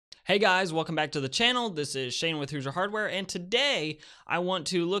Hey guys, welcome back to the channel. This is Shane with Who's Your Hardware, and today I want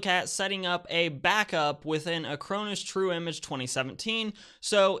to look at setting up a backup within Acronis True Image 2017.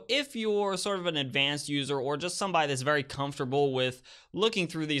 So if you're sort of an advanced user or just somebody that's very comfortable with looking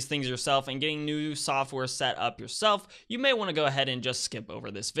through these things yourself and getting new software set up yourself, you may want to go ahead and just skip over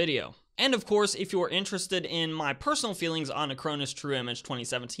this video. And of course, if you're interested in my personal feelings on Acronis True Image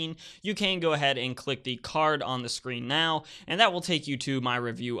 2017, you can go ahead and click the card on the screen now, and that will take you to my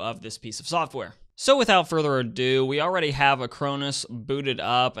review of this piece of software. So without further ado, we already have Acronis booted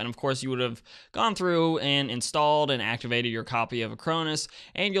up, and of course you would have gone through and installed and activated your copy of Acronis,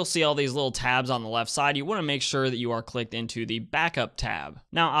 and you'll see all these little tabs on the left side. You want to make sure that you are clicked into the backup tab.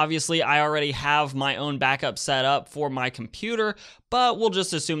 Now obviously I already have my own backup set up for my computer, but we'll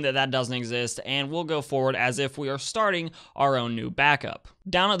just assume that that doesn't exist, and we'll go forward as if we are starting our own new backup.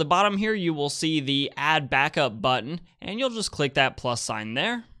 Down at the bottom here, you will see the Add Backup button, and you'll just click that plus sign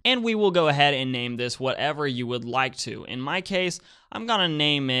there. And we will go ahead and name this whatever you would like to. In my case, I'm gonna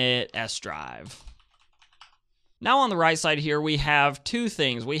name it S Drive. Now on the right side here, we have two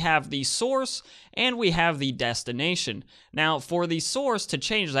things. We have the source and we have the destination. Now for the source, to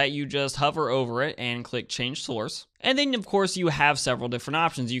change that, you just hover over it and click change source. And then of course you have several different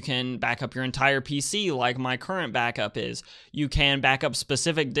options. You can back up your entire PC like my current backup is. You can back up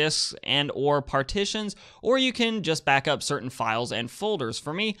specific disks and or partitions, or you can just back up certain files and folders.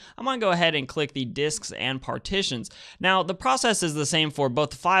 For me, I'm gonna go ahead and click the disks and partitions. Now the process is the same for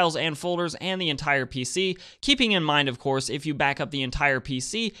both the files and folders and the entire PC. Keeping in mind, of course, if you back up the entire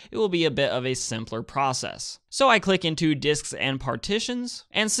PC, it will be a bit of a simpler process. So I click into disks and partitions,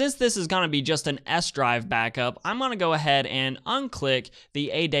 and since this is going to be just an S drive backup, I'm going to go ahead and unclick the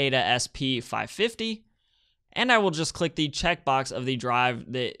ADATA SP550, and I will just click the checkbox of the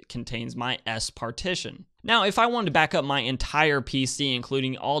drive that contains my S partition. Now, if I wanted to back up my entire PC,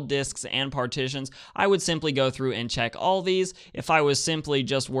 including all disks and partitions, I would simply go through and check all these. If I was simply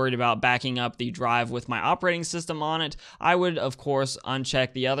just worried about backing up the drive with my operating system on it, I would, of course,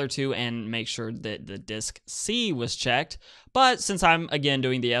 uncheck the other two and make sure that the disk C was checked. But since I'm, again,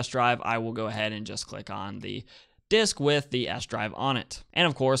 doing the S drive, I will go ahead and just click on the disk with the S drive on it. And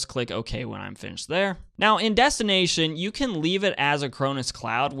of course, click OK when I'm finished there. Now in destination, you can leave it as Acronis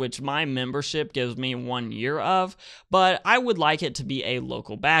Cloud, which my membership gives me 1 year of, but I would like it to be a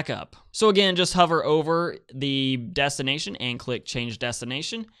local backup. So again, just hover over the destination and click change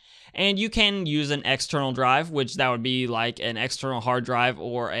destination. And you can use an external drive, which that would be like an external hard drive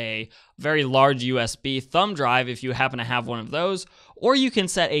or a very large USB thumb drive if you happen to have one of those, or you can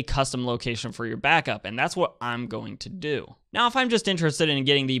set a custom location for your backup, and that's what I'm going to do. Now, if I'm just interested in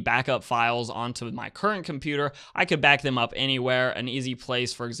getting the backup files onto my current computer, I could back them up anywhere. An easy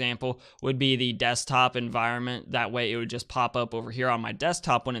place, for example, would be the desktop environment. That way it would just pop up over here on my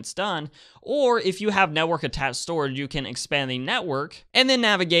desktop when it's done. Or if you have network attached storage, you can expand the network and then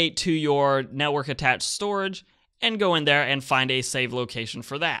navigate to your network attached storage and go in there and find a save location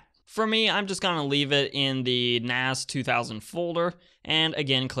for that. For me, I'm just gonna leave it in the NAS 2000 folder, and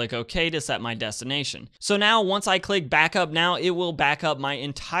again, click OK to set my destination. So now, once I click backup now, it will back up my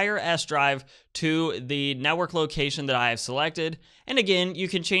entire S drive to the network location that I have selected. And again, you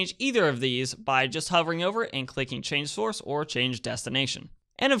can change either of these by just hovering over it and clicking change source or change destination.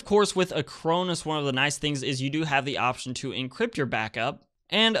 And of course, with Acronis, one of the nice things is you do have the option to encrypt your backup.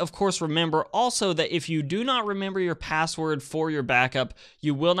 And of course, remember also that if you do not remember your password for your backup,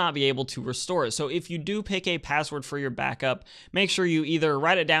 you will not be able to restore it. So if you do pick a password for your backup, make sure you either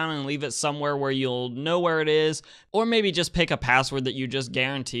write it down and leave it somewhere where you'll know where it is, or maybe just pick a password that you just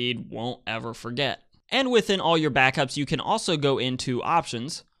guaranteed won't ever forget. And within all your backups, you can also go into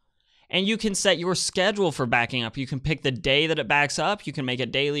options, and you can set your schedule for backing up. You can pick the day that it backs up. You can make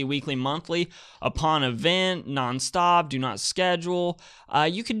it daily, weekly, monthly, upon event, non-stop, do not schedule.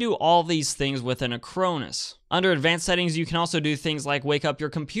 You can do all these things within Acronis. Under advanced settings, you can also do things like wake up your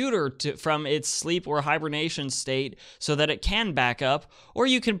computer from its sleep or hibernation state so that it can back up, or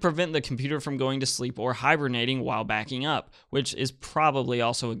you can prevent the computer from going to sleep or hibernating while backing up, which is probably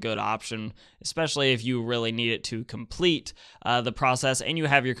also a good option, especially if you really need it to complete the process and you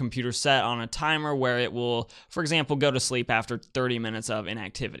have your computer set on a timer where it will, for example, go to sleep after 30 minutes of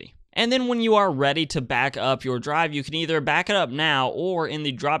inactivity. And then when you are ready to back up your drive, you can either back it up now, or in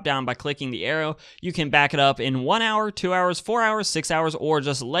the drop down by clicking the arrow, you can back it up in 1 hour, 2 hours, 4 hours, 6 hours, or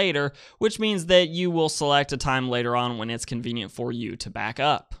just later, which means that you will select a time later on when it's convenient for you to back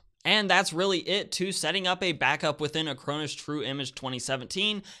up. And that's really it to setting up a backup within Acronis True Image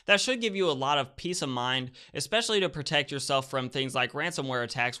 2017. That should give you a lot of peace of mind, especially to protect yourself from things like ransomware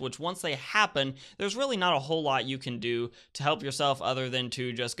attacks, which once they happen, there's really not a whole lot you can do to help yourself other than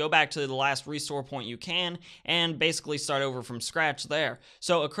to just go back to the last restore point you can and basically start over from scratch there.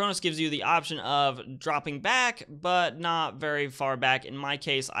 So Acronis gives you the option of dropping back, but not very far back. In my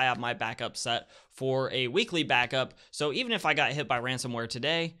case, I have my backup set for a weekly backup, so even if I got hit by ransomware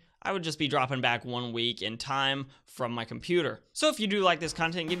today, I would just be dropping back 1 week in time from my computer. So if you do like this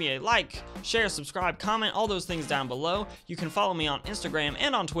content, give me a like, share, subscribe, comment, all those things down below. You can follow me on Instagram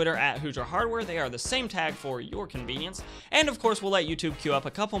and on Twitter at Hoosier Hardware. They are the same tag for your convenience. And of course, we'll let YouTube queue up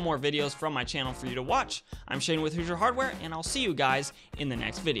a couple more videos from my channel for you to watch. I'm Shane with Hoosier Hardware, and I'll see you guys in the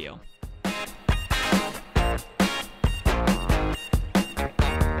next video.